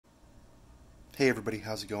Hey everybody,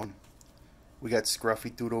 how's it going? We got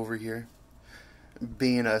Scruffy dude over here.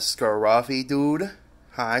 Being a Scruffy dude.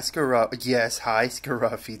 Hi Scruffy. Yes, hi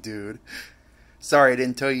Scruffy dude. Sorry I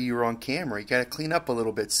didn't tell you were on camera. You gotta clean up a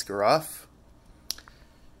little bit, Scruff.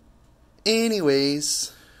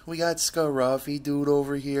 Anyways, we got Scruffy dude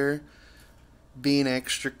over here. Being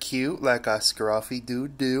extra cute like a Scruffy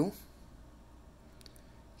dude do.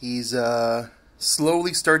 He's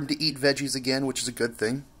slowly starting to eat veggies again, which is a good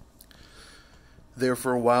thing. There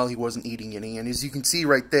for a while he wasn't eating any, and as you can see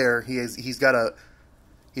right there, he's got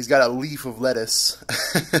a leaf of lettuce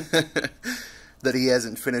that he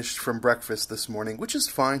hasn't finished from breakfast this morning, which is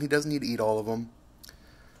fine. He doesn't need to eat all of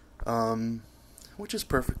them, which is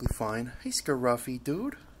perfectly fine. Hey Scruffy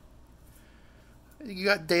dude, you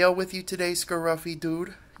got Dale with you today, Scruffy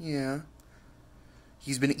dude? Yeah.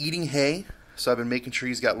 He's been eating hay, so I've been making sure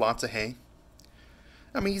he's got lots of hay.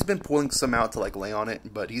 I mean, he's been pulling some out to like lay on it,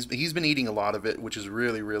 but he's been eating a lot of it, which is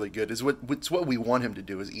really, really good. It's what we want him to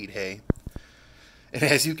do, is eat hay. And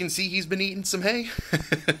as you can see, he's been eating some hay.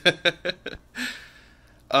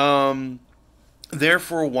 There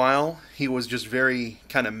for a while, he was just very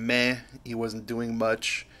kind of meh. He wasn't doing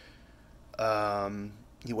much.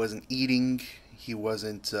 He wasn't eating. He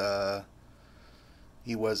wasn't like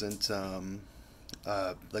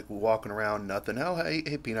walking around, nothing. Oh, hey,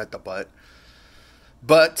 Peanut the butt.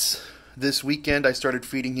 But this weekend I started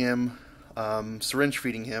feeding him, syringe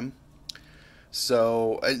feeding him.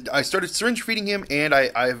 So I started syringe feeding him, and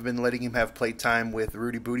I've been letting him have playtime with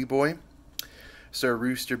Rudy Booty Boy, Sir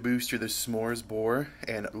Rooster Booster the S'mores Boar,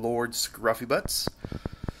 and Lord Scruffy Butts.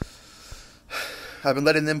 I've been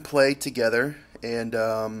letting them play together, and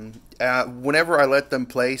whenever I let them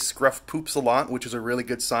play, Scruff poops a lot, which is a really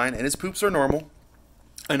good sign, and his poops are normal.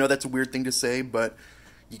 I know that's a weird thing to say, but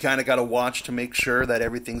you kind of got to watch to make sure that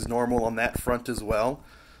everything's normal on that front as well.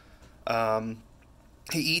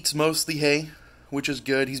 He eats mostly hay, which is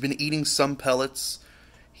good. He's been eating some pellets.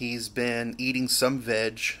 He's been eating some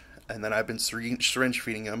veg, and then I've been syringe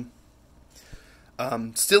feeding him.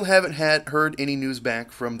 Still haven't heard any news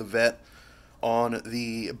back from the vet on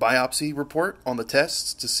the biopsy report on the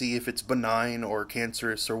tests to see if it's benign or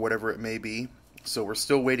cancerous or whatever it may be. So we're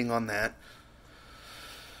still waiting on that.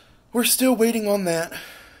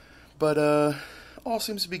 But all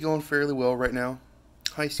seems to be going fairly well right now.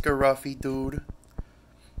 Hi Scruffy dude.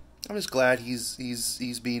 I'm just glad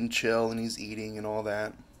he's being chill and he's eating and all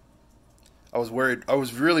that. I was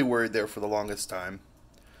really worried there for the longest time.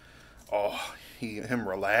 Oh, him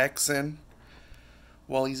relaxing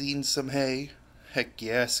while he's eating some hay. Heck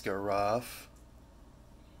yeah, Scruff.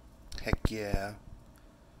 Heck yeah.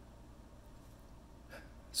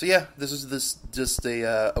 So yeah, this is just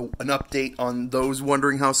an update on those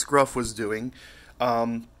wondering how Scruff was doing.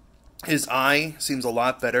 His eye seems a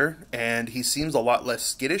lot better, and he seems a lot less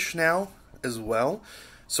skittish now as well.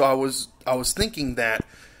 So I was thinking that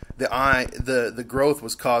the growth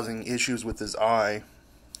was causing issues with his eye,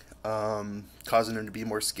 causing him to be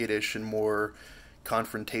more skittish and more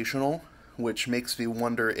confrontational, which makes me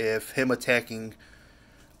wonder if him attacking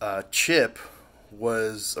Chip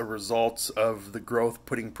was a result of the growth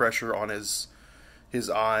putting pressure on his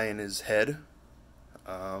eye and his head,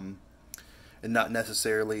 and not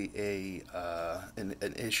necessarily an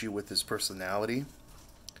issue with his personality.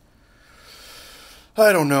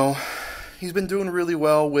 I don't know. He's been doing really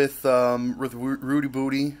well with Rudy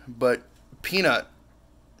Booty, but Peanut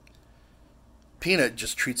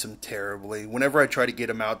just treats him terribly. Whenever I try to get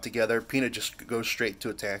him out together, Peanut just goes straight to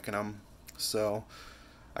attacking him. So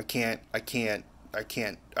I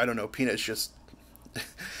don't know. Peanut's just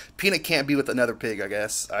Peanut can't be with another pig, I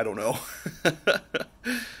guess. I don't know.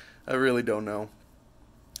 I really don't know.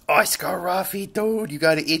 Oh, Scruffy dude, you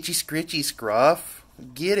got an itchy scritchy Scruff.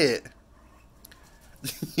 Get it.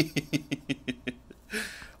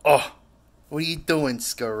 Oh, what are you doing,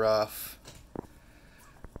 Scruff?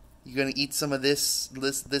 You gonna eat some of this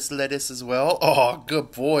lettuce as well? Oh,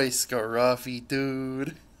 good boy, Scruffy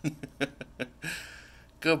dude.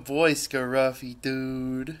 Good boy, Scruffy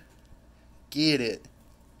dude. Get it.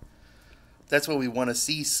 That's what we want to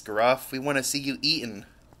see, Scruff. We want to see you eating.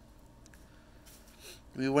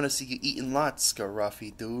 We want to see you eating lots,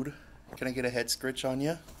 Scruffy dude. Can I get a head scritch on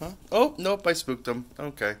you? Huh? Oh, nope, I spooked him.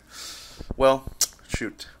 Okay. Well,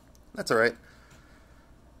 shoot. That's alright.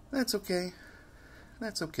 That's okay.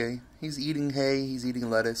 That's okay. He's eating hay, he's eating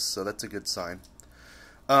lettuce, so that's a good sign.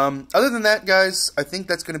 Other than that, guys, I think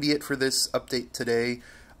that's going to be it for this update today.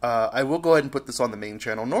 I will go ahead and put this on the main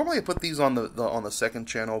channel. Normally I put these on the second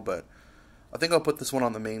channel, but I think I'll put this one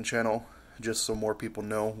on the main channel just so more people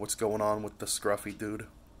know what's going on with the Scruffy dude.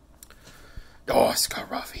 Oh,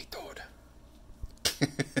 Scruffy dude.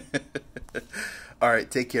 All right,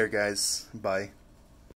 take care, guys. Bye.